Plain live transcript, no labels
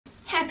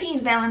happy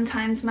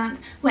Valentine's month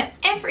where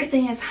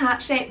everything is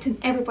heart-shaped and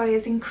everybody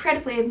is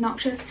incredibly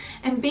obnoxious,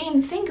 and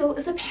being single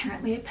is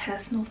apparently a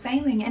personal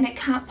failing and it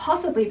can't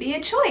possibly be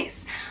a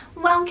choice.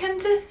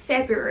 Welcome to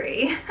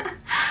February.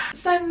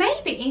 So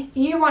maybe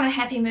you want a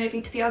happy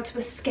movie to be able to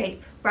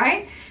escape,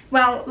 right?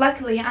 Well,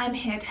 luckily I'm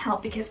here to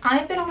help because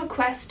I've been on a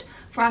quest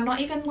for, I'm not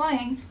even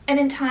lying, an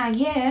entire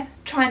year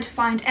trying to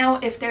find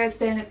out if there has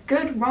been a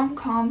good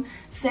rom-com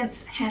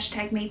since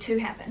 #MeToo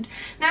happened.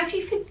 Now if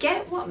you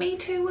forget what Me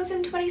Too was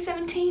in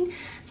 2017,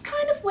 it's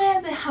kind of where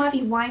the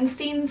Harvey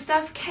Weinstein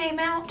stuff came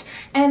out,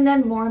 and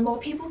then more and more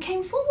people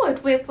came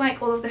forward with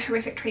like all of the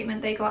horrific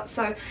treatment they got.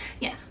 So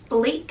yeah,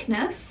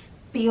 bleakness,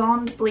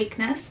 beyond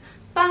bleakness.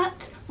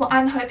 But what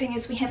I'm hoping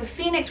is we have a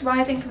phoenix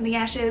rising from the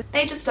ashes.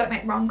 They just don't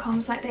make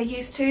rom-coms like they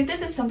used to.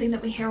 This is something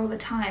that we hear all the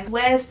time.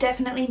 Where's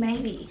Definitely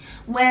Maybe?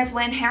 Where's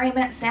When Harry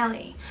Met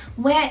Sally?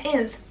 Where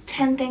is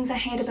 10 Things I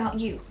Hate About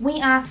You?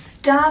 We are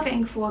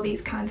starving for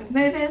these kinds of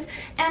movies,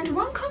 and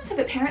rom-coms have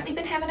apparently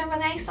been having a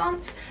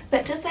renaissance,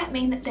 but does that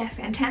mean that they're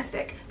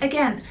fantastic?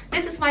 Again,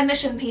 this is my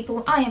mission,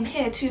 people. I am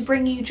here to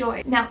bring you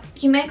joy. Now,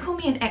 you may call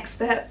me an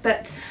expert,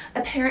 but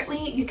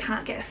apparently you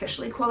can't get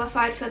officially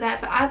qualified for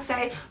that, but I'd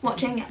say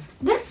watching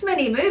this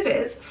many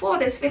movies for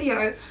this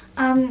video,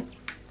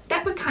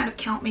 that would kind of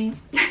count me.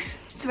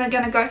 So we're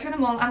going to go through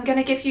them all. I'm going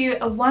to give you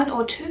a 1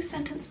 or 2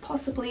 sentence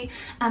possibly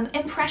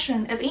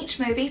impression of each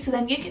movie, so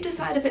then you can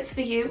decide if it's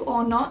for you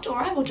or not, or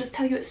I will just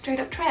tell you it's straight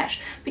up trash,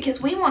 because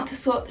we want to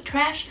sort the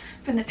trash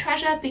from the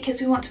treasure,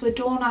 because we want to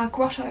adorn our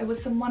grotto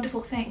with some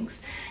wonderful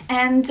things.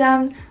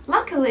 And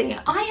luckily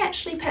I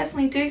actually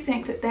personally do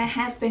think that there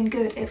have been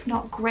good, if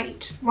not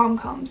great,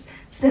 rom-coms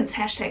since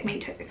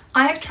 #MeToo.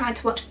 I have tried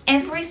to watch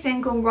every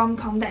single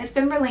rom-com that has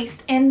been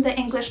released in the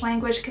English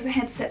language because I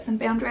had to set some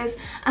boundaries,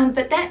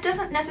 but that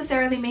doesn't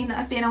necessarily mean that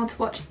I've been able to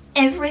watch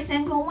every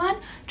single one.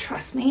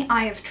 Trust me,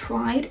 I have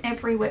tried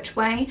every which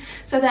way,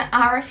 so there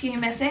are a few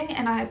missing,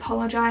 and I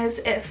apologize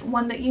if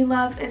one that you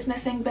love is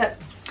missing, but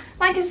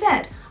like I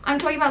said, I'm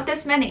talking about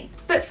this many.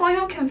 But for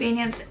your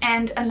convenience,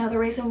 and another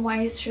reason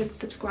why you should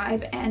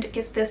subscribe and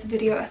give this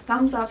video a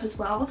thumbs up as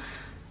well,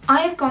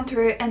 I have gone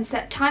through and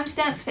set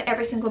timestamps for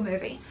every single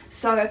movie.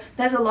 So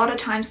there's a lot of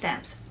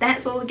timestamps.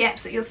 That's all the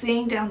gaps that you're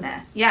seeing down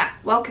there. Yeah,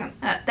 welcome.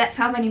 That's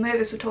how many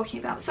movies we're talking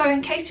about. So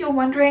in case you're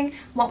wondering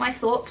what my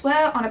thoughts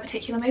were on a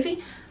particular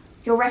movie,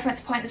 your reference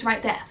point is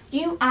right there.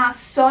 You are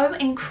so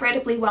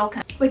incredibly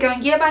welcome. We're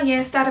going year by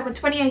year, starting with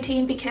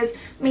 2018 because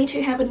Me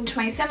Too happened in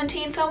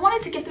 2017, so I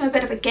wanted to give them a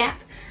bit of a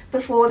gap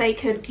before they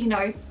could, you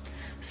know,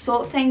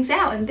 sort things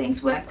out, and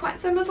things weren't quite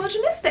so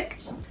misogynistic.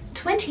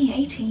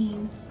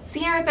 2018.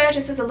 Sierra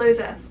Burgess is a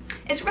loser.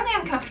 It's really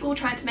uncomfortable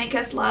trying to make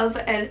us love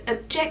an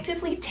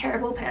objectively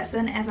terrible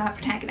person as our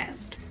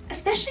protagonist,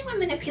 especially when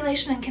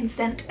manipulation and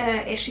consent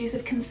are issues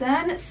of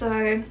concern,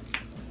 so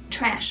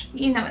trash.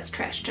 You know it's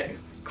trash too.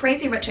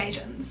 Crazy Rich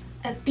Asians.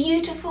 A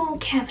beautiful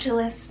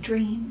capitalist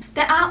dream.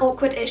 There are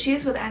awkward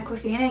issues with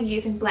Awkwafina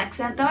using black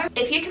scent though.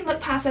 If you can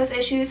look past those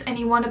issues and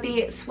you want to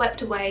be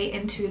swept away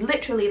into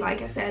literally,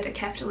 like I said, a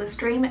capitalist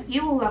dream,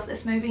 you will love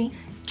this movie.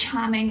 It's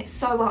charming, it's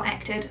so well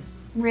acted.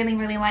 Really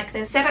like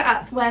this. Set it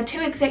up where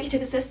 2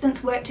 executive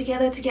assistants work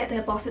together to get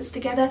their bosses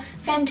together.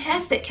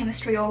 Fantastic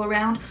chemistry all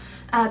around.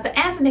 But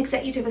as an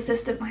executive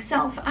assistant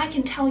myself, I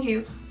can tell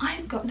you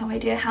I've got no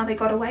idea how they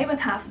got away with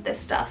half of this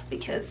stuff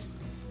because,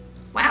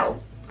 wow,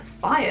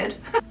 fired.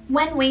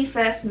 When We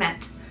First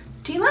Met.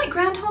 Do you like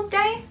Groundhog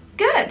Day?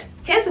 Good!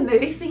 Here's a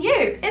movie for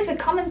you. It's a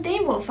common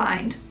theme we'll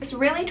find. It's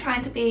really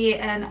trying to be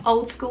an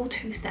old school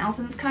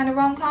 2000s kind of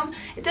rom-com.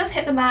 It does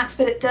hit the marks,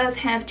 but it does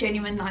have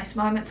genuine nice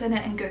moments in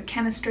it and good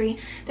chemistry.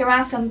 There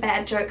are some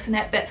bad jokes in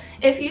it, but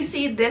if you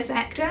see this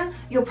actor,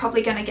 you're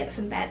probably gonna get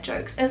some bad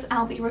jokes, as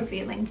I'll be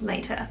revealing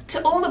later.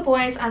 To All the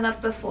Boys I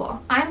Loved Before.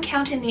 I'm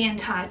counting the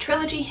entire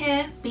trilogy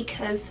here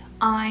because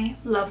I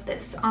love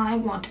this. I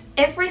want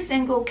every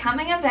single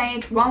coming of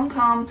age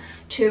rom-com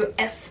to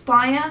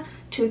aspire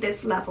to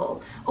this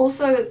level.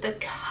 Also, the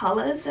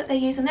colours that they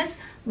use in this,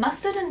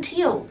 mustard and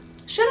teal,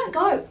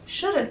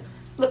 shouldn't.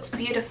 Looks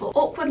beautiful.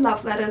 Awkward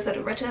love letters that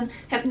are written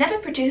have never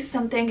produced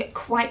something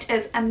quite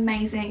as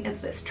amazing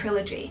as this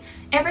trilogy.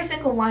 Every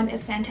single one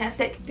is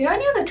fantastic. The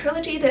only other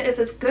trilogy that is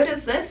as good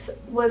as this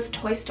was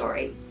Toy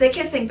Story. The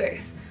Kissing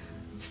Booth.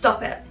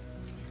 Stop it.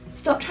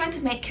 Stop trying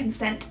to make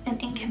consent an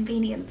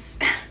inconvenience.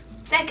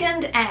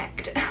 Second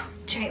act.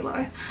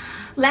 J-Lo.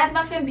 Lab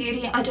Muffin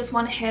Beauty, I just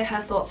want to hear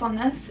her thoughts on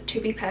this, to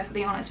be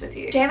perfectly honest with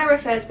you. Jayla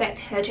refers back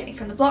to her Jenny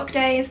from the Block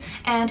days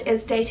and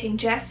is dating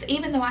Jess.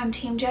 Even though I'm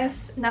team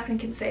Jess, nothing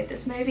can save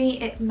this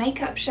movie. It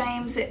makeup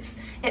shames, it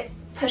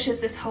pushes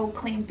this whole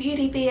clean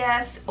beauty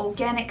BS,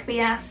 organic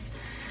BS.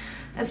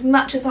 As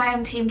much as I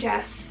am team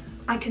Jess,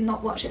 I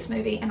cannot watch this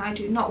movie, and I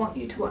do not want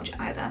you to watch it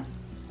either.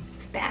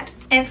 It's bad.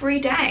 Every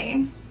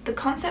Day. The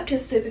concept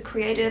is super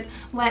creative,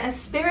 where a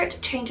spirit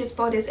changes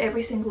bodies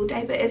every single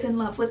day but is in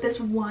love with this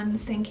one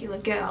singular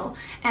girl,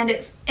 and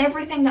it's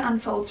everything that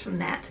unfolds from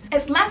that.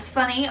 It's less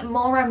funny,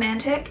 more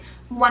romantic,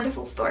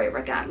 wonderful story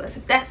regardless.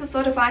 If that's the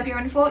sort of vibe you're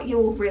in for, you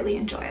will really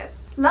enjoy it.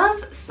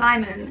 Love,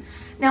 Simon.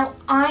 Now,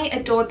 I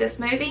adored this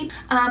movie.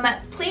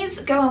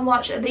 Please go and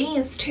watch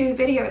these two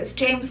videos,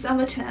 James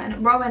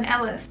Somerton, Rowan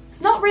Ellis.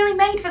 It's not really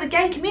made for the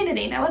gay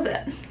community now, is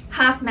it?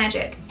 Half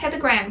Magic. Heather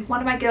Graham,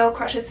 one of my girl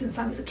crushes since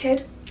I was a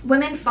kid.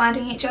 Women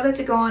finding each other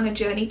to go on a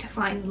journey to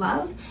find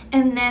love,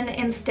 and then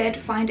instead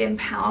find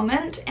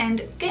empowerment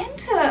and get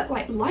into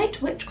like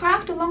light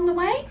witchcraft along the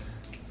way.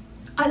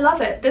 I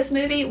love it. This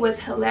movie was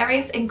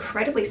hilarious,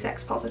 incredibly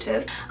sex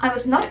positive. I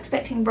was not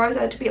expecting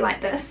Rosa to be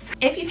like this.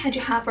 If you've had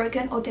your heart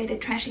broken or dated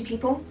trashy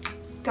people,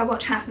 go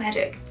watch Half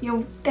Magic.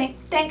 You'll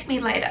thank me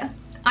later.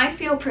 I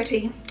Feel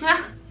Pretty.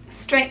 A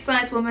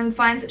straight-sized woman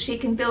finds that she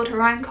can build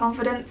her own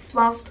confidence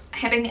whilst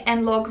having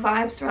N-log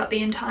vibes throughout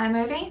the entire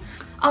movie.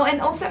 Oh,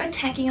 and also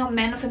attacking on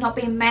men for not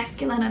being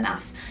masculine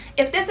enough.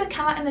 If this had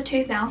come out in the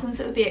 2000s,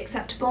 it would be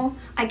acceptable.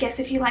 I guess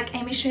if you like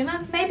Amy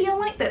Schumer, maybe you'll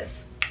like this.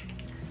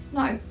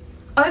 No.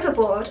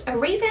 Overboard, a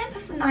revamp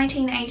of the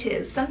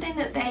 1980s, something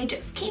that they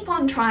just keep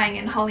on trying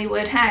in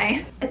Hollywood,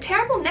 hey? A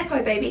terrible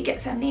nepo baby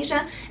gets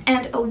amnesia,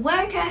 and a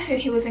worker who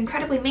he was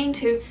incredibly mean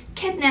to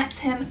kidnaps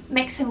him,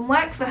 makes him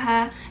work for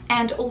her,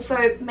 and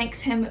also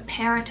makes him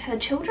parent her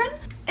children.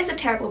 It's a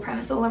terrible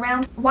premise all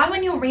around. Why,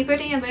 when you're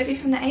rebooting a movie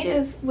from the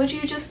 80s, would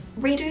you just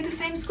redo the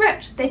same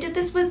script? They did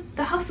this with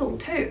The Hustle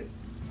too.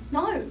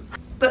 No.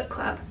 Book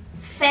Club.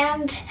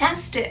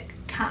 Fantastic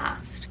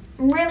cast.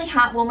 Really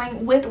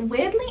heartwarming with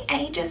weirdly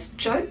ageist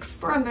jokes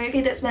for a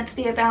movie that's meant to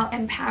be about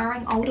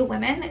empowering older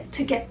women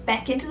to get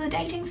back into the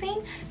dating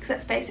scene, because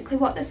that's basically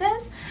what this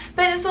is.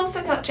 But it's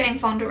also got Jane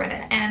Fonda in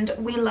it, and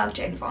we love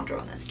Jane Fonda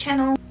on this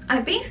channel.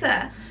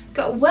 Ibiza.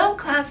 Got a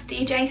world-class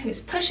DJ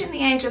who's pushing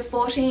the age of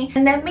 40,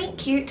 and their meet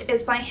cute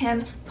is by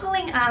him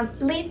pulling a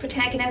lead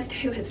protagonist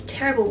who has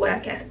terrible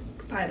work ethic,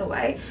 by the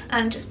way,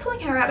 and just pulling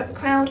her out of a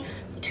crowd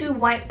to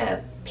wipe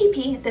a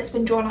pee-pee that's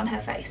been drawn on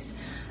her face.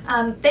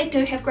 They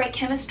do have great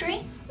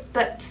chemistry,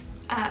 but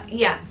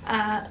you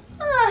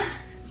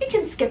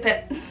can skip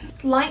it.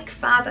 Like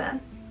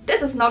Father.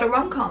 This is not a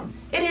rom-com.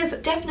 It is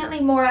definitely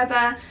more of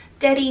a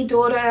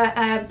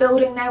daddy-daughter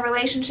building their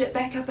relationship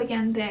back up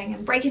again thing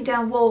and breaking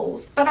down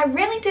walls. But I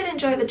really did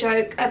enjoy the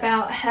joke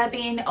about her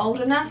being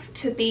old enough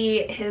to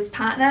be his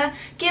partner,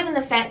 given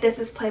the fact this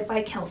is played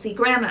by Kelsey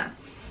Grammer.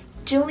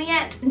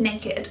 Juliet,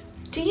 Naked.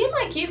 Do you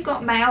like You've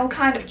Got Mail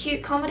kind of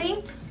cute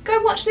comedy? Go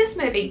watch this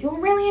movie, you'll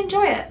really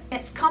enjoy it.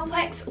 It's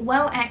complex,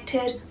 well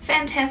acted,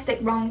 fantastic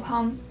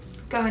rom-com.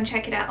 Go and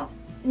check it out.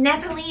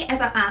 Nappily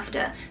Ever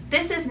After.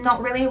 This is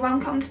not really a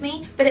rom-com to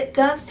me, but it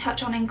does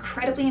touch on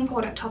incredibly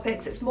important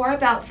topics. It's more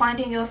about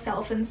finding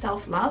yourself and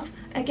self-love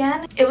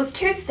again. It was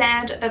too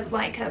sad of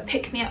like a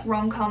pick-me-up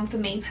rom-com for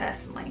me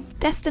personally.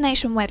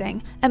 Destination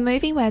Wedding, a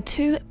movie where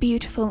two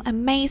beautiful,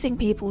 amazing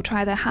people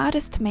try their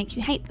hardest to make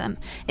you hate them.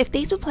 If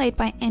these were played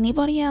by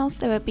anybody else,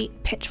 they would be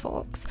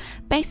pitchforks.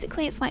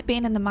 Basically, it's like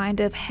being in the mind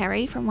of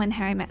Harry from When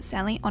Harry Met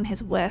Sally on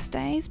his worst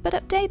days, but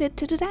updated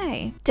to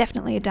today.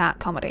 Definitely a dark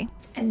comedy.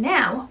 And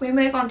now we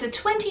move on to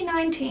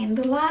 2019,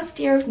 the last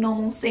year of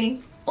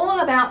normalcy. All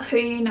About Who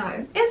You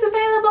Know is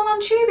available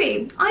on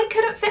Tubi. I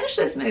couldn't finish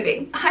this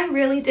movie. I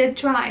really did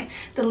try.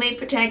 The lead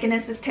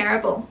protagonist is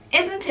terrible.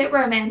 Isn't it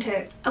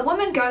romantic? A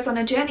woman goes on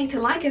a journey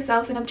to like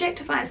herself and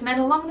objectifies men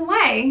along the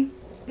way.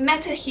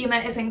 Meta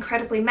humor is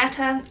incredibly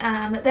meta.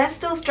 They're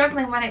still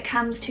struggling when it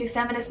comes to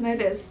feminist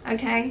movers,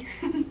 okay?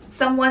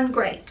 Someone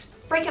great.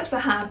 Breakups are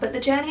hard, but the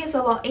journey is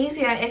a lot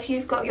easier if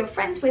you've got your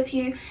friends with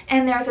you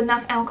and there is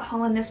enough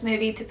alcohol in this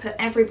movie to put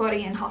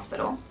everybody in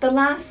hospital. The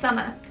Last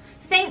Summer.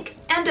 Think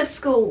end of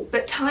school,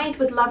 but tied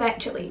with Love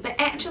Actually, but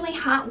actually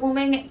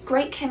heartwarming,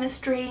 great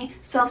chemistry,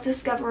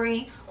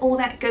 self-discovery, all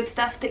that good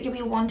stuff that you'll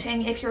be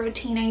wanting if you're a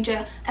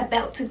teenager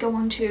about to go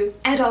on to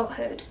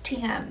adulthood,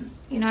 TM,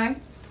 you know?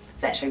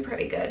 It's actually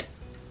pretty good.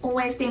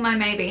 Always Be My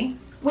Maybe.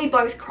 We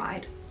both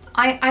cried.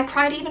 I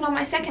cried even on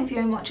my second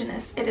viewing watching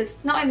this. It is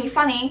not only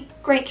funny,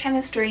 great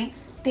chemistry,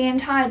 the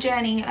entire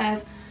journey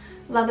of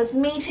lovers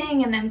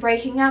meeting and then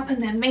breaking up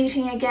and then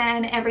meeting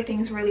again,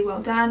 everything's really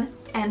well done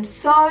and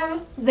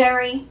so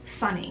very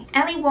funny.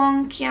 Ali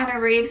Wong, Keanu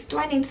Reeves, do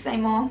I need to say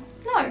more?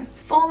 No.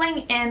 Falling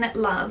in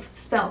Love,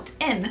 spelt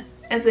in,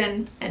 as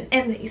in an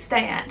inn that you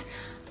stay at.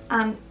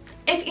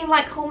 If you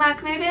like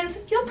Hallmark movies,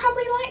 you'll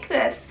probably like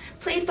this.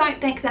 Please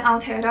don't think that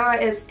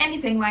Aotearoa is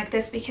anything like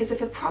this, because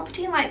if a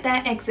property like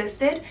that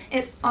existed,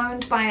 it's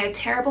owned by a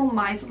terrible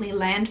miserly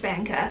land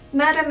banker.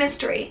 Murder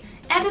mystery.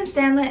 Adam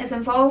Sandler is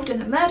involved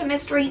in a murder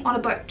mystery on a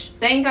boat.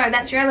 There you go,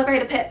 that's your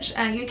elevator pitch.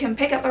 You can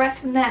pick up the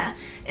rest from there.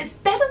 It's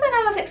better than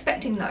I was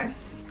expecting though.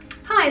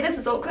 Hi, this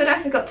is awkward,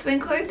 I forgot to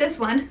include this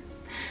one.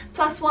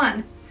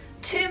 +1.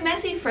 Two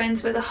messy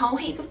friends with a whole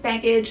heap of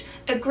baggage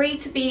agree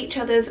to be each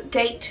other's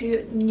date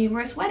to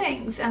numerous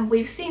weddings, and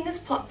we've seen this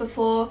plot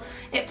before.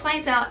 It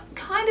plays out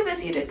kind of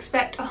as you'd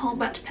expect a whole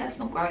bunch of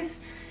personal growth.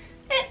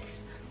 It's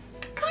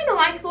kind of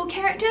likeable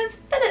characters,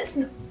 but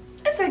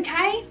it's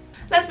okay.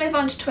 Let's move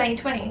on to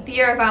 2020, the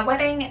year of our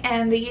wedding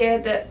and the year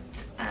that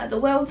the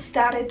world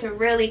started to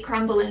really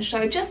crumble and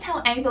show just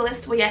how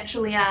ableist we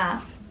actually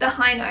are. The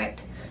High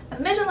Note. A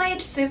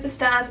middle-aged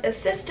superstar's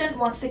assistant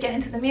wants to get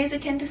into the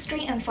music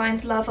industry and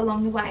finds love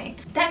along the way.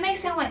 That may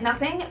sound like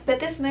nothing, but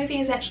this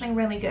movie is actually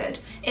really good.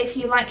 If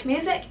you like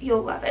music,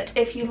 you'll love it.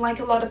 If you like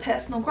a lot of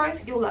personal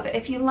growth, you'll love it.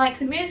 If you like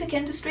the music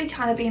industry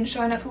kind of being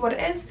shown up for what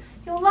it is,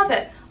 you'll love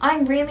it. I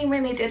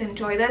really did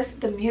enjoy this.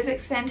 The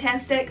music's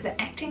fantastic, the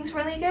acting's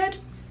really good.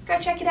 Go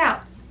check it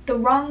out. The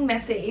Wrong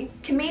Missy.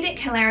 Comedic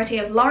hilarity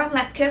of Lauren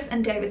Lapkus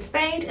and David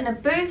Spade in a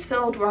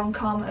booze-filled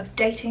rom-com of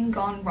dating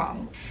gone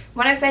wrong.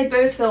 When I say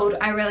booze-filled,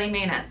 I really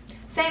mean it.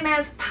 Same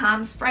as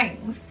Palm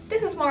Springs.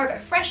 This is more of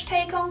a fresh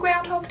take on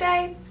Groundhog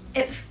Day.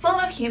 It's full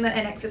of humour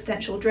and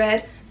existential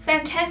dread,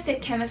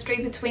 fantastic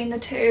chemistry between the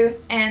two,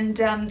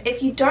 and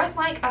if you don't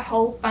like a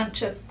whole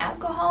bunch of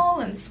alcohol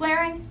and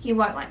swearing, you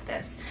won't like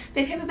this.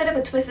 But if you have a bit of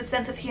a twisted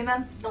sense of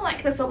humour, you'll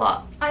like this a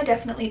lot. I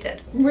definitely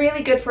did.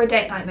 Really good for a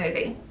date night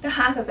movie. The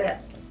heart of it.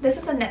 This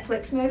is a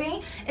Netflix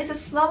movie. It's a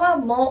slower,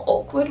 more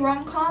awkward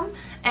rom-com,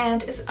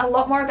 and it's a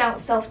lot more about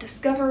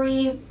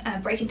self-discovery,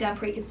 breaking down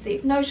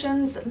preconceived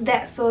notions,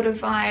 that sort of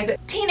vibe.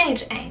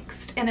 Teenage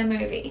angst in a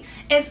movie.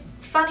 It's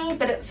funny,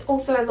 but it's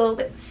also a little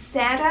bit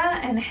sadder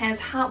and has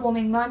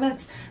heartwarming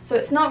moments, so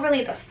it's not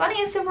really the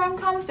funniest of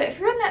rom-coms, but if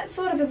you're in that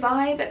sort of a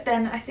vibe,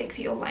 then I think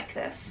that you'll like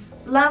this.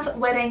 Love,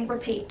 wedding,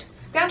 repeat.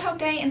 Groundhog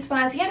Day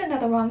inspires yet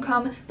another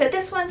rom-com, but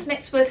this one's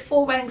mixed with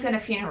 4 weddings and a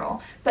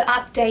funeral, but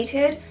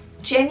updated.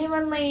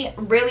 Genuinely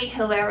really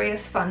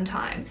hilarious fun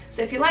time.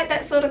 So if you like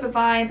that sort of a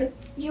vibe,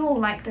 you will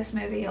like this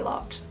movie a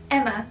lot.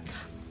 Emma.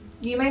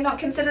 You may not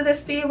consider this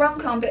to be a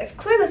rom-com, but if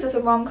Clueless is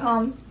a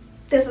rom-com,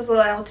 this is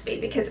allowed to be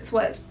because it's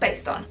what it's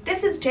based on.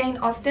 This is Jane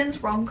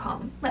Austen's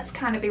rom-com. Let's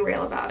kind of be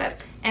real about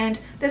it. And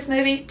this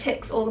movie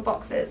ticks all the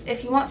boxes.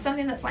 If you want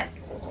something that's like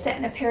set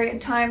in a period of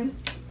time,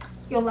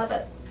 you'll love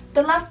it.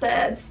 The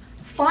Lovebirds.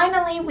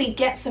 Finally, we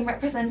get some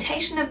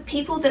representation of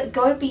people that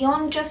go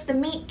beyond just the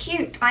meet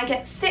cute. I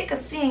get sick of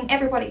seeing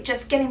everybody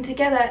just getting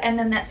together and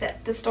then that's it,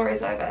 the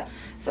story's over.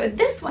 So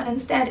this one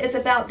instead is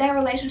about their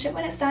relationship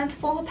when it's starting to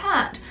fall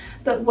apart.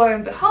 But woe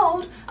and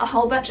behold, a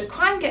whole bunch of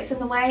crime gets in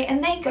the way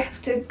and they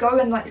have to go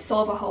and like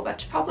solve a whole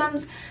bunch of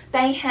problems.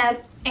 They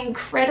have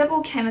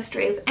incredible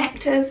chemistry as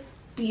actors,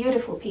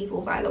 beautiful people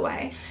by the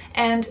way,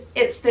 and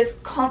it's this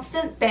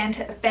constant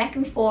banter of back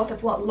and forth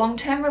of what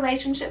long-term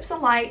relationships are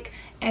like,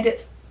 and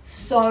it's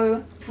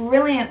so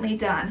brilliantly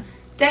done.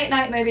 Date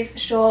night movie for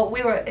sure.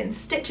 We were in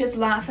stitches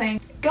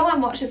laughing. Go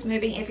and watch this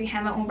movie if you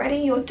haven't already.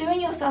 You're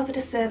doing yourself a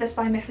disservice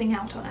by missing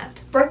out on it.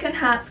 Broken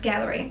Hearts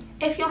Gallery.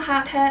 If your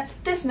heart hurts,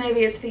 this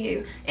movie is for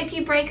you. If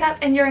you break up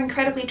and you're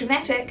incredibly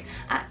dramatic,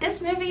 this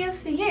movie is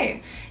for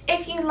you.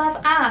 If you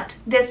love art,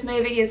 this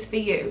movie is for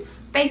you.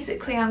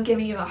 Basically, I'm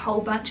giving you a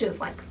whole bunch of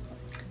like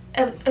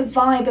a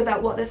vibe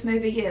about what this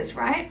movie is,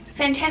 right?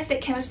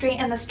 Fantastic chemistry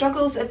and the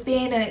struggles of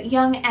being a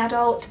young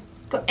adult.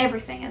 Got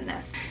everything in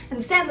this.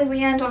 And sadly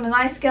we end on a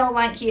nice girl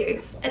like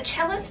you. A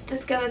cellist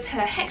discovers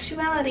her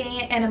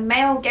sexuality in a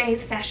male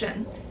gaze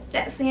fashion.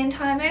 That's the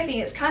entire movie.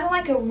 It's kind of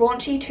like a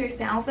raunchy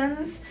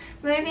 2000s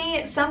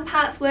movie. Some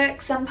parts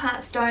work, some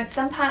parts don't.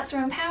 Some parts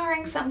are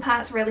empowering, some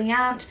parts really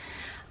aren't.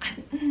 I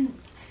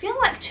feel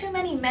like too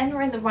many men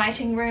were in the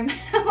writing room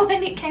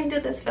when it came to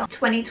this film.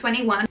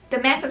 2021. The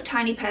map of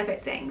tiny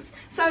perfect things.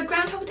 So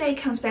Groundhog Day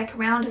comes back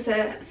around as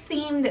a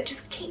theme that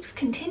just keeps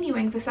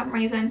continuing for some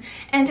reason,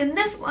 and in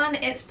this one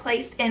it's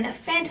placed in a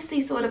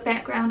fantasy sort of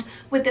background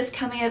with this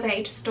coming of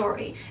age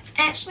story. It's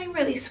actually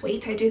really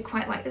sweet. I do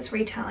quite like this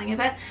retelling of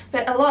it,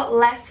 but a lot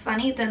less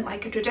funny than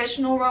like a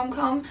traditional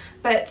rom-com,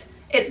 but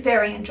it's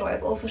very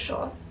enjoyable for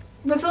sure.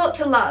 Resort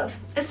to Love.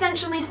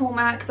 Essentially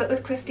Hallmark but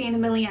with Christina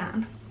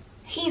Milian.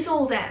 He's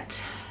all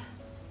that.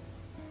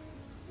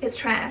 It's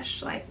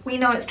trash. Like, we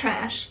know it's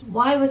trash.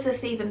 Why was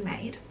this even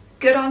made?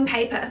 Good on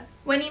paper.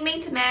 When you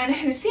meet a man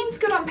who seems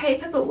good on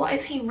paper, but what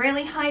is he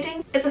really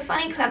hiding? It's a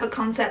funny, clever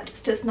concept.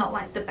 It's just not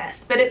like the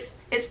best, but it's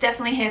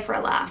definitely here for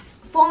a laugh.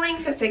 Falling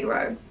for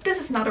Figaro. This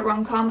is not a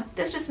rom-com.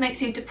 This just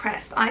makes you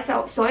depressed. I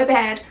felt so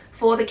bad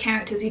for the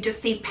characters. You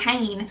just see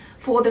pain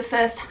for the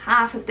first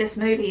half of this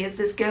movie as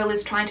this girl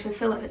is trying to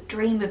fulfill a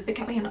dream of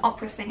becoming an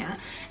opera singer,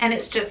 and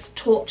it's just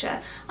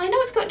torture. I know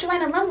it's got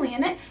Joanna Lumley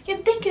in it.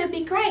 You'd think it would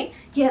be great.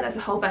 Yeah, there's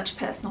a whole bunch of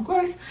personal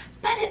growth,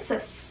 but it's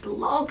a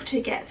slog to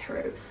get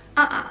through.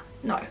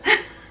 No.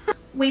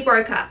 We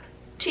Broke Up.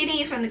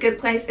 Chidi from The Good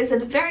Place is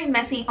in a very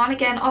messy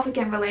on-again,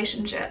 off-again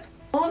relationship.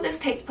 All of this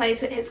takes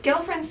place at his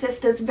girlfriend's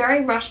sister's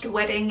very rushed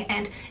wedding,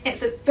 and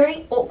it's a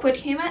very awkward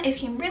humour.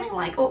 If you really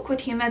like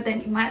awkward humour,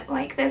 then you might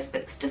like this,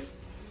 but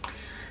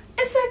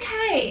it's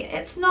okay.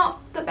 It's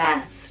not the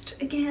best.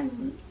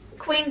 Again.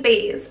 Queen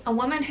Bees. A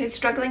woman who's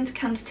struggling to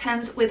come to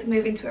terms with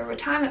moving to a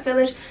retirement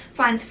village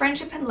finds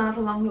friendship and love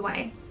along the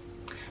way.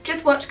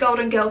 Just watch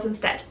Golden Girls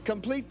instead.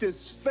 Complete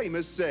this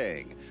famous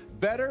saying,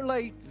 better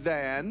late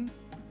than...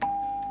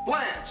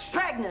 Blanche.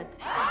 Pregnant.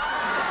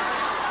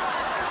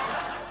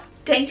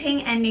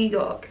 dating in New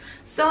York.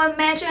 So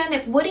imagine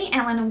if Woody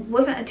Allen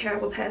wasn't a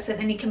terrible person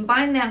and you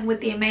combine that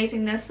with the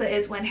amazingness that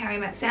is When Harry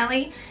Met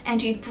Sally,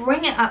 and you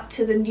bring it up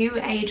to the new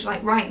age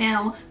like right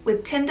now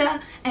with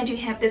Tinder, and you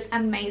have this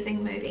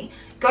amazing movie.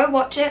 Go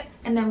watch it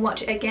and then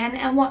watch it again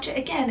and watch it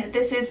again.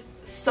 This is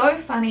so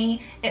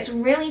funny, it's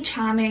really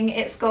charming,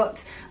 it's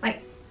got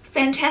like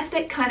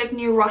fantastic kind of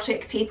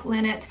neurotic people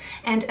in it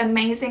and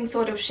amazing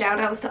sort of shout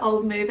outs to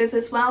old movies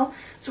as well.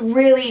 It's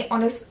really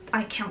honest,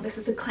 I count this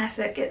as a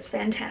classic. It's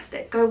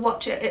fantastic. Go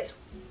watch it. It's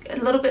a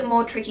little bit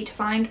more tricky to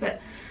find,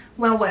 but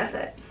well worth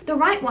it. The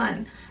Right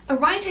One. A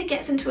writer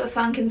gets into a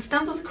funk and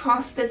stumbles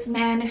across this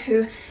man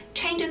who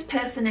changes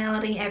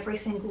personality every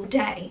single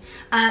day.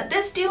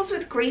 This deals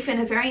with grief in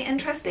a very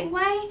interesting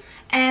way,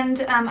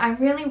 and I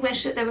really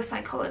wish that there were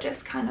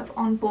psychologists kind of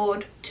on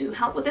board to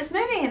help with this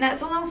movie, and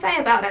that's all I'll say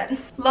about it.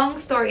 Long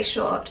story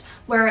short,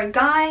 we're a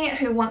guy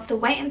who wants to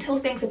wait until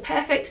things are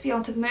perfect to be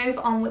able to move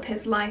on with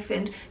his life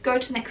and go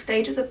to next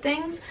stages of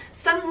things.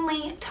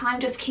 Suddenly, time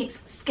just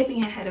keeps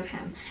skipping ahead of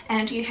him,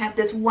 and you have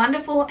this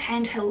wonderful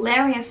and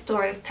hilarious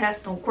story of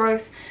personal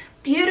growth,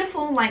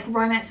 beautiful like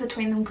romance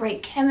between them,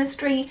 great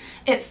chemistry.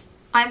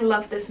 I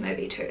love this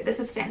movie too. This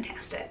is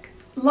fantastic.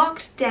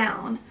 Locked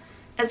Down.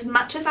 As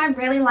much as I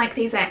really like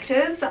these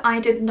actors, I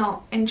did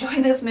not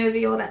enjoy this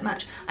movie all that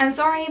much. I'm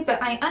sorry,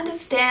 but I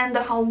understand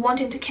the whole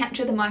wanting to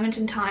capture the moment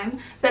in time,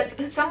 but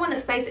for someone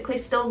that's basically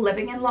still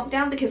living in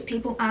lockdown because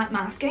people aren't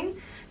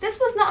masking, this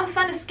was not a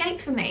fun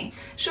escape for me.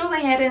 Sure,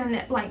 they add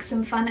in like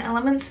some fun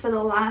elements for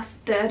the last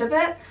third of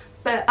it,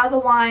 but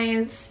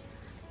otherwise,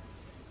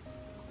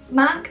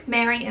 Mark,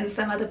 Mary, and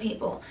some other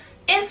people.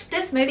 If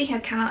this movie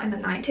had come out in the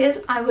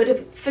 90s, I would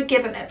have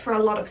forgiven it for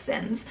a lot of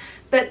sins.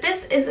 But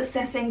this is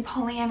assessing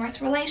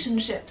polyamorous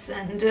relationships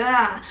and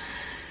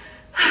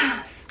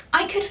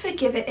I could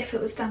forgive it if it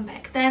was done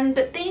back then,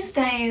 but these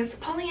days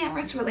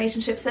polyamorous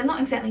relationships, they're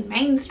not exactly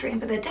mainstream,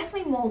 but they're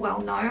definitely more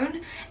well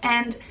known,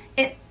 and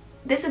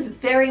this is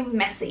very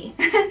messy.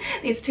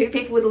 These two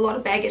people with a lot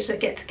of baggage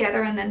that get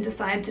together and then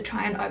decide to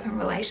try an open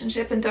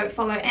relationship and don't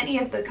follow any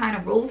of the kind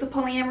of rules of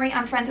polyamory.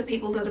 I'm friends with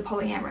people that are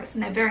polyamorous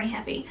and they're very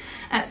happy.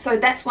 So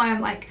that's why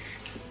I'm like,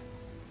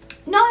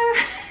 no.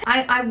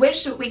 I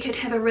wish that we could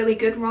have a really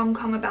good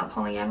rom-com about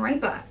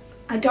polyamory, but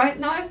I don't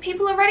know if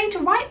people are ready to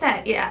write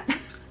that yet.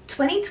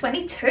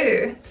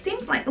 2022.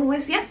 Seems like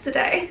almost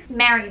yesterday.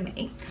 Marry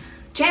Me.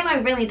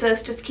 J-Lo really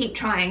does just keep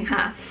trying,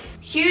 huh?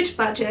 Huge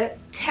budget,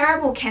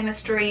 terrible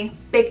chemistry,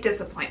 big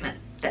disappointment.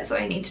 That's all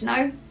you need to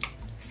know.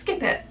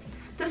 Skip it.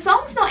 The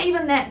song's not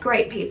even that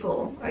great,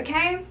 people,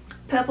 okay?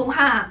 Purple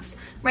Hearts.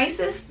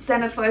 Racist,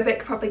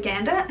 xenophobic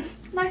propaganda?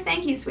 No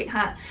thank you,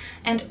 sweetheart.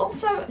 And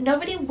also,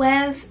 nobody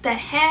wears their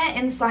hair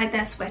inside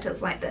their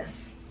sweaters like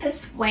this.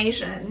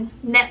 Persuasion.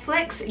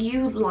 Netflix,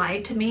 you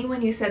lied to me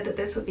when you said that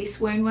this would be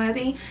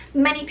swoon-worthy.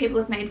 Many people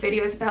have made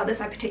videos about this.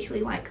 I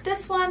particularly like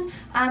this one.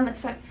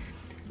 So,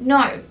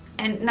 no.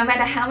 And no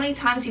matter how many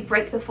times you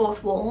break the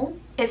fourth wall,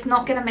 it's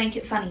not gonna make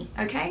it funny,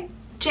 okay?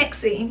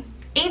 Jexy.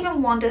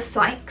 Even Wanda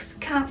Sykes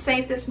can't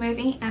save this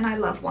movie, and I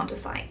love Wanda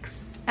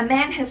Sykes. A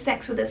man has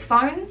sex with his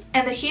phone,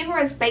 and the humor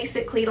is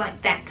basically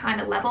like that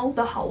kind of level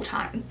the whole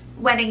time.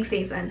 Wedding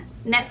Season.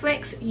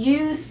 Netflix,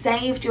 you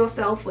saved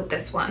yourself with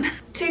this one.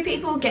 Two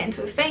people get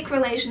into a fake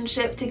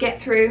relationship to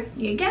get through,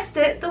 you guessed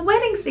it, the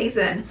wedding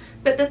season.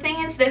 But the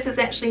thing is, this is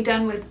actually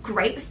done with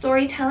great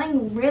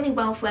storytelling, really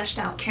well fleshed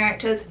out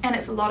characters, and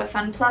it's a lot of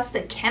fun. Plus,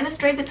 the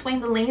chemistry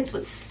between the leads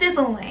was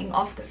sizzling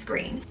off the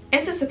screen.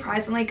 It's a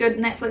surprisingly good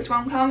Netflix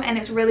rom-com, and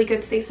it's really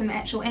good to see some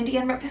actual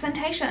Indian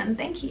representation.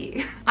 Thank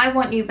you. I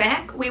Want You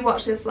Back. We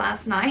watched this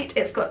last night.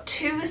 It's got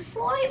two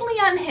slightly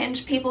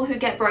unhinged people who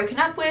get broken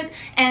up with,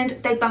 and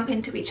they bump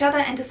into each other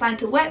and decide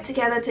to work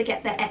together to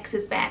get their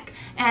exes back.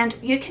 And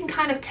you can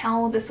kind of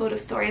tell the sort of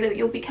story that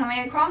you'll be coming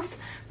across,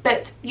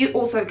 but you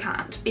also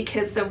can't,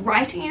 because the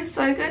writing is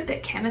so good, the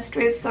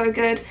chemistry is so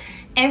good,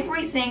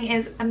 everything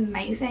is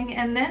amazing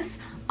in this.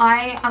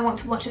 I want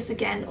to watch this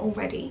again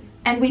already,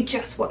 and we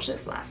just watched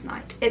this last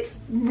night. It's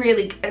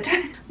really good.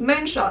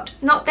 Moonshot.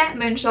 Not that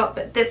moonshot,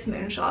 but this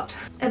moonshot.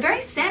 A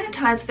very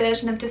sanitized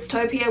version of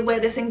dystopia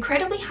where this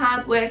incredibly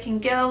hard-working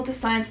girl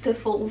decides to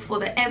fall for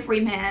the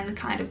everyman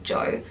kind of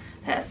Joe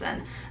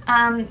person.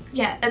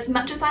 Yeah, as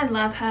much as I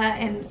love her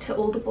in To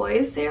All the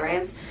Boys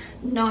series,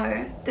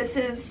 no, this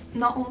is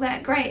not all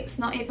that great. It's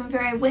not even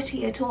very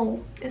witty at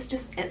all. It's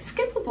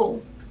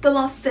skippable. The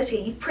Lost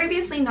City,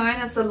 previously known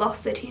as the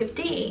Lost City of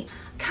D.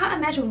 Can't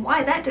imagine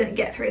why that didn't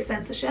get through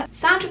censorship.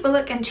 Sandra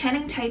Bullock and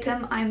Channing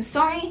Tatum, I'm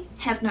sorry,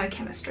 have no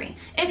chemistry.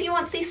 If you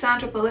want to see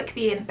Sandra Bullock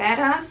being a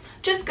badass,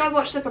 just go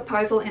watch The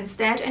Proposal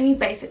instead, and you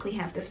basically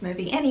have this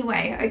movie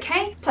anyway,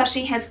 okay? Plus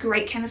she has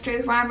great chemistry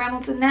with Ryan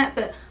Reynolds in that,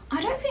 but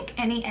I don't think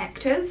any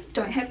actors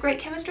don't have great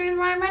chemistry with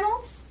Ryan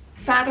Reynolds.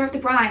 Father of the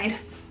Bride,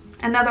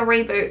 another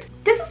reboot.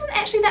 This isn't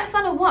actually that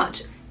fun to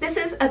watch. This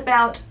is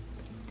about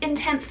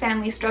intense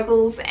family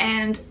struggles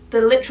and the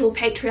literal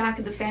patriarch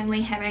of the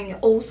family having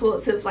all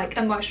sorts of like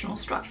emotional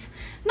strife.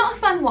 Not a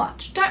fun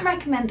watch. Don't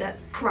recommend it.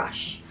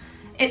 Crush.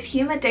 Its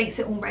humour dates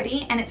it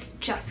already, and it's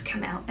just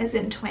come out as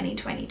in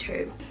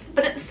 2022.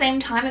 But at the same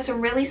time, it's a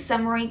really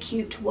summery,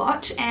 cute to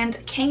watch,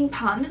 and King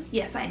Pun,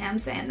 yes I am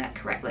saying that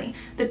correctly,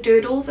 the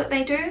doodles that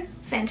they do,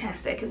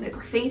 fantastic, and the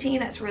graffiti,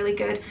 that's really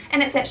good,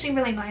 and it's actually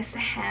really nice to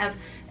have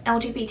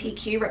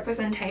LGBTQ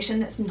representation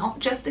that's not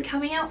just a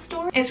coming out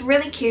story. It's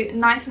really cute,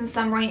 nice and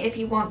summery if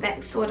you want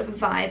that sort of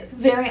vibe,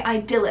 very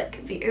idyllic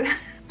view.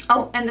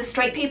 Oh, and the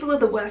straight people are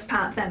the worst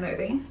part of that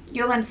movie.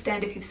 You'll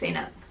understand if you've seen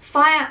it.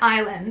 Fire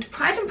Island,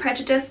 Pride and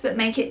Prejudice but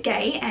make it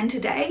gay and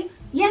today?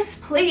 Yes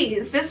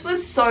please, this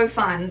was so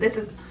fun.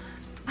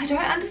 I don't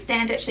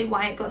understand actually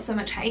why it got so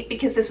much hate,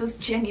 because this was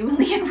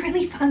genuinely a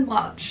really fun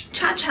watch.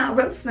 Cha Cha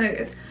Real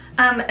Smooth.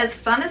 As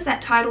fun as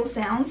that title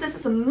sounds, this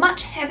is a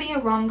much heavier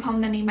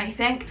rom-com than you may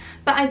think,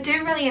 but I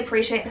do really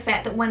appreciate the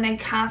fact that when they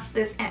cast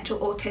this actual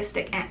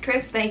autistic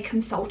actress, they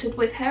consulted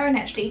with her and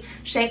actually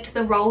shaped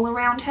the role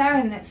around her,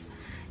 and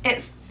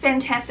it's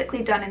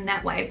fantastically done in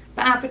that way.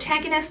 But our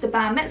protagonist, the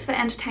bar mitzvah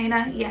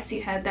entertainer, yes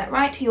you heard that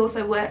right, he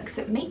also works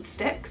at Meat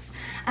Sticks.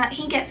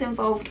 He gets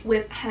involved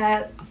with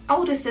her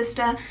older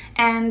sister,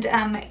 and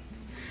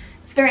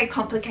it's very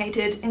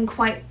complicated and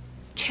quite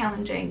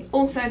challenging.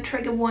 Also,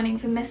 trigger warning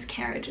for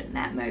miscarriage in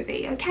that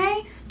movie,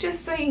 okay?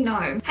 Just so you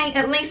know. Hey,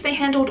 at least they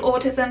handled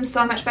autism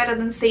so much better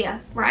than Sia,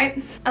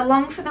 right?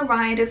 Along for the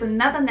Ride is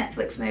another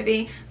Netflix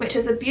movie, which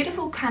is a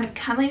beautiful kind of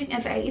coming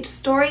of age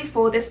story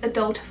for this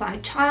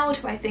adultified child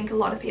who I think a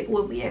lot of people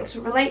will be able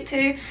to relate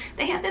to.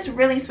 They have this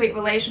really sweet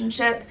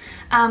relationship.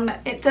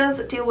 It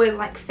does deal with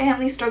like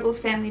family struggles,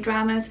 family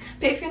dramas,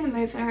 but if you're in the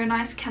mood for a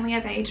nice coming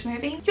of age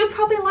movie, you'll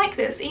probably like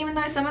this, even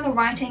though some of the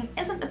writing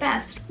isn't the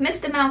best.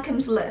 Mr.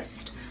 Malcolm's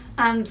List.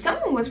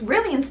 Someone was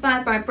really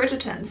inspired by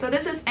Bridgerton. So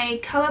this is a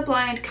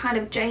colorblind kind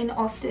of Jane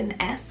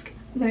Austen-esque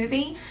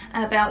movie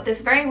about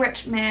this very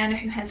rich man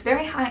who has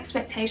very high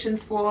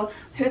expectations for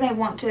who they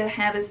want to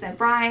have as their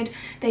bride.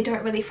 They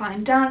don't really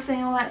find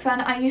dancing all that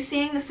fun. Are you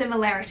seeing the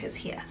similarities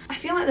here? I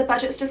feel like the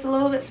budget's just a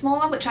little bit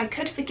smaller, which I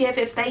could forgive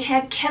if they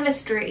had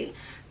chemistry,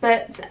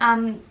 but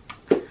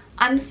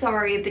I'm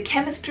sorry, the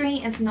chemistry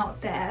is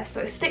not there,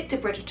 so stick to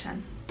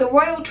Bridgerton. The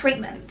Royal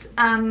Treatment.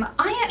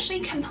 I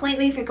actually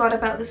completely forgot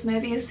about this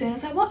movie as soon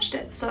as I watched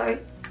it, so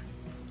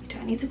you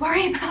don't need to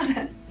worry about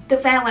it. The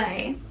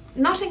Valet.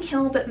 Notting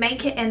Hill but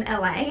make it in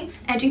LA,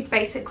 and you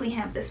basically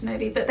have this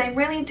movie, but they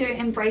really do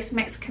embrace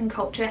Mexican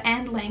culture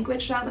and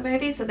language throughout the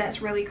movie, so that's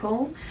really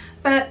cool.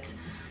 But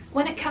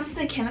when it comes to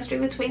the chemistry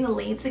between the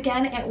leads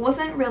again, it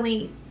wasn't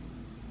really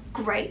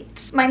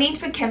great. My need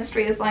for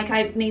chemistry is like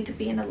I need to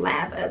be in a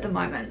lab at the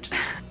moment.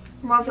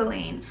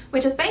 Rosaline,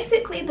 which is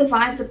basically the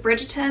vibes of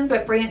Bridgerton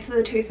but bring it to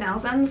the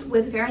 2000s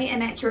with very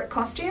inaccurate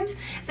costumes.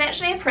 It's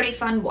actually a pretty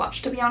fun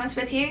watch, to be honest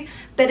with you,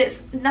 but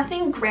it's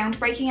nothing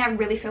groundbreaking. I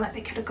really feel like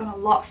they could have gone a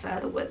lot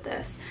further with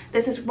this.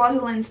 This is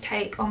Rosaline's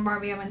take on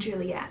Romeo and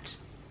Juliet.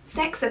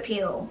 Sex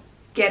appeal.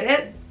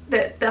 Get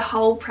it? The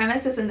whole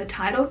premise is in the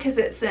title because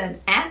it's an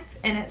app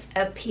and it's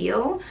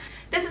appeal.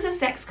 This is a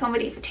sex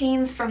comedy for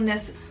teens from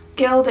this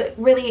girl that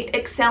really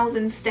excels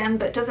in STEM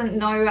but doesn't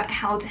know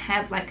how to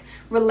have like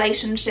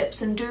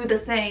relationships and do the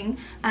thing,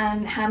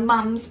 and her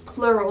mums,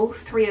 plural,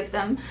 3 of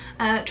them,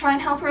 try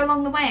and help her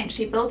along the way, and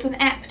she builds an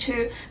app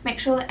to make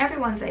sure that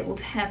everyone's able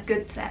to have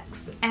good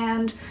sex.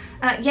 And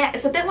yeah,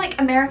 it's a bit like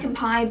American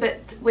Pie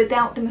but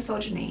without the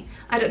misogyny.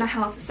 I don't know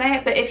how else to say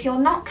it, but if you're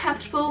not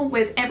comfortable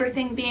with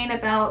everything being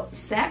about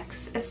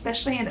sex,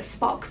 especially in a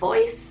Spock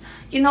voice,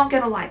 you're not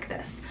gonna like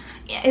this.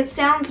 It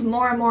sounds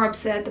more and more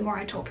absurd the more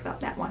I talk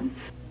about that one.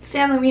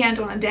 Sadly, we end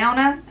on a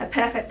downer, a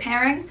perfect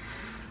pairing.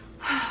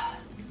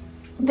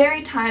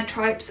 Very tired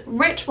tropes.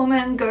 Rich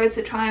woman goes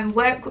to try and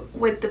work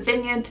with the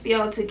vineyard to be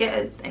able to get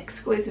an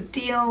exclusive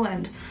deal,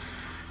 and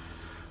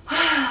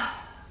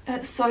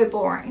it's so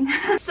boring.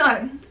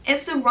 So,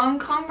 is the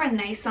rom-com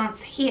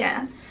renaissance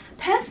here?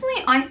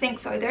 Personally, I think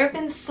so. There have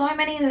been so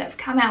many that have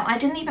come out. I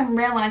didn't even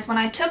realize when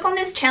I took on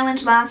this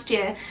challenge last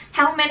year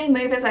how many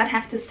movies I'd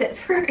have to sit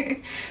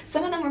through.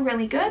 Some of them were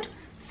really good.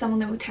 Some of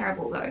them were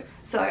terrible though.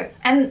 So,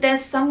 and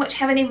there's some which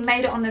haven't even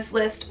made it on this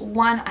list.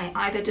 1, I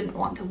either didn't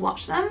want to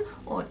watch them,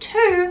 or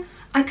 2,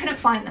 I couldn't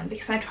find them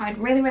because I tried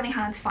really, really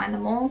hard to find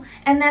them all.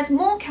 And there's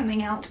more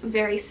coming out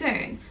very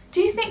soon.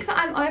 Do you think that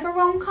I'm over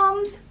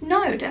rom-coms?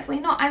 No,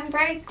 definitely not. I'm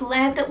very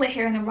glad that we're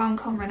hearing a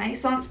rom-com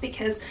renaissance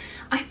because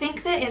I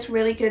think that it's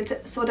really good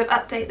to sort of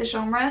update the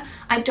genre.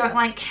 I don't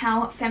like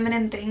how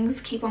feminine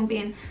things keep on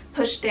being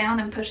pushed down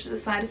and pushed to the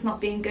side as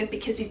not being good,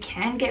 because you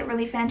can get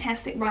really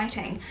fantastic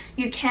writing.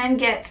 You can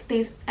get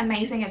these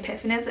amazing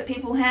epiphanies that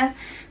people have,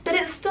 but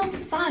it's still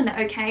fun,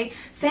 okay?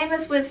 Same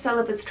as with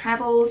Sullivan's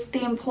Travels,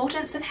 the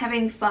importance of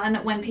having fun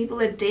when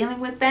people are dealing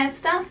with bad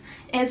stuff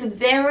is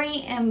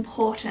very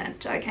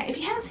important, okay? If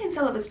you haven't seen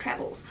Sullivan's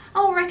Travels,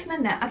 I will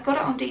recommend that. I've got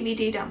it on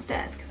DVD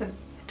downstairs because I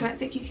don't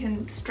think you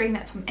can stream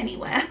it from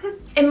anywhere.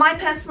 In my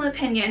personal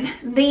opinion,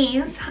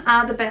 these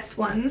are the best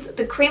ones,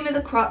 the cream of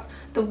the crop,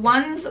 the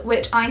ones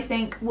which I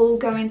think will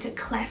go into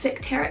classic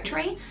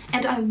territory,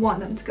 and I want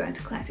them to go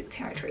into classic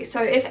territory.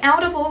 So if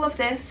out of all of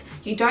this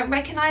you don't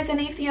recognize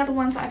any of the other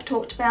ones that I've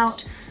talked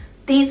about,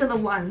 these are the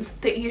ones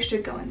that you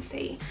should go and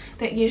see,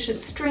 that you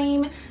should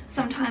stream.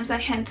 Sometimes I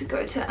had to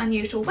go to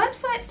unusual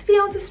websites to be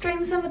able to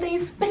stream some of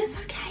these, but it's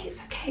okay,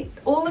 it's okay.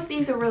 All of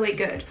these are really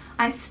good.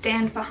 I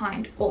stand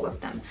behind all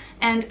of them.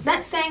 And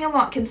that's saying a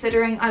lot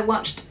considering I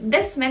watched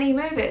this many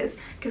movies,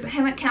 because I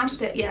haven't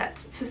counted it yet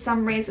for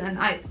some reason.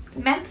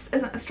 Maths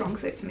isn't a strong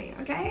suit for me,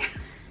 okay?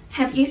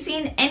 Have you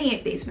seen any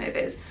of these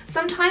movies?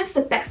 Sometimes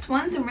the best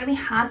ones are really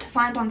hard to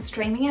find on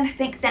streaming, and I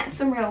think that's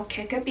a real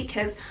kicker,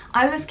 because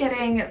I was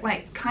getting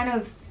like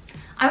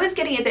I was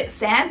getting a bit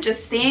sad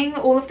just seeing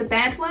all of the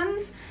bad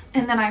ones,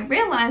 and then I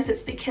realised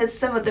it's because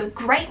some of the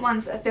great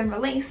ones that have been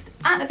released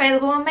aren't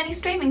available on many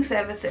streaming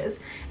services,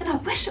 and I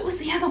wish it was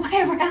the other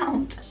way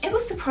around. It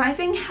was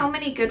surprising how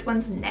many good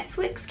ones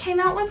Netflix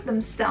came out with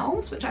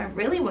themselves, which I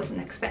really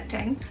wasn't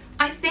expecting.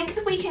 I think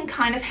that we can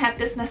kind of have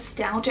this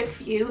nostalgic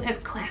view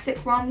of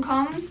classic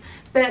rom-coms,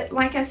 but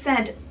like I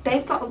said,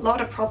 they've got a lot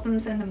of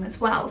problems in them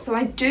as well, so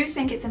I do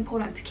think it's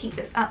important to keep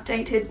this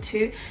updated,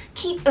 to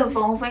keep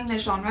evolving the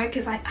genre,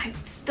 because I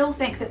still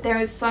think that there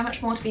is so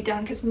much more to be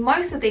done, because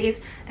most of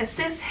these are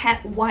cis,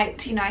 het,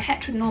 white, you know,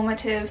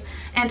 heteronormative,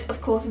 and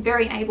of course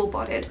very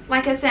able-bodied.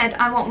 Like I said,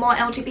 I want more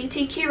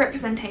LGBTQ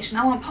representation,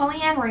 I want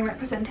polyamory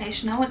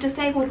representation, I want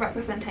disabled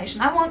representation,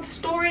 I want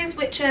stories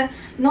which are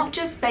not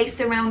just based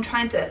around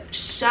trying to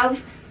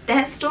shove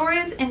their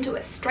stories into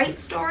a straight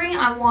story.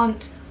 I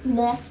want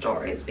more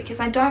stories,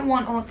 because I don't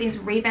want all of these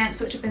revamps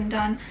which have been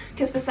done,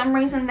 because for some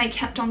reason they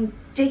kept on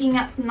digging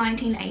up the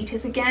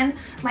 1980s again.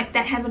 Like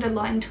that happened a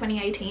lot in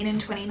 2018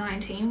 and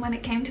 2019 when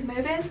it came to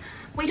movies.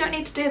 We don't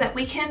need to do that.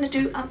 We can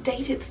do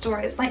updated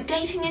stories like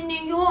Dating in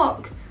New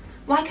York.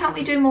 Why can't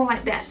we do more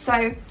like that?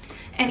 So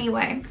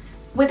anyway,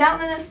 without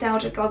the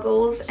nostalgia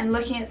goggles and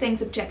looking at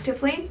things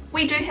objectively,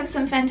 we do have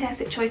some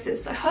fantastic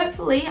choices. So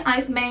hopefully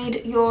I've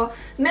made your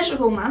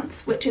miserable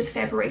month, which is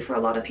February for a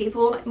lot of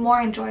people,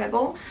 more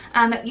enjoyable.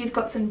 You've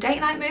got some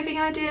date night movie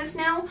ideas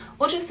now,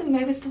 or just some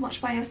movies to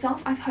watch by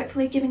yourself. I've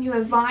hopefully given you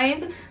a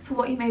vibe for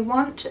what you may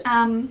want.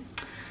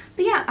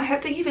 But yeah, I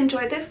hope that you've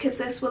enjoyed this, because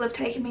this will have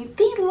taken me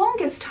the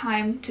longest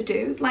time to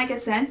do. Like I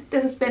said,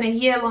 this has been a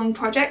year-long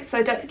project,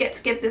 so don't forget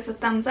to give this a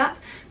thumbs up,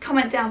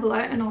 comment down below,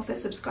 and also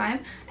subscribe.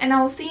 And I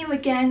will see you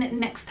again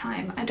next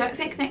time. I don't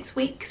think next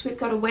week, because we've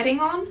got a wedding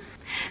on.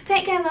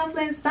 Take care,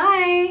 lovelies.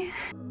 Bye!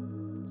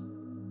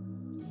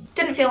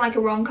 Didn't feel like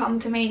a rom-com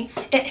to me.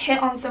 It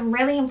hit on some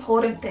really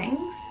important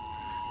things.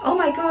 Oh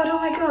my god, oh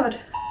my god.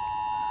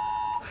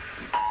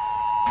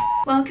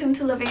 Welcome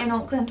to living in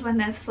Auckland when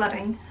there's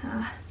flooding.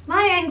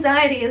 My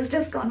anxiety has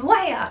just gone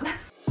way up.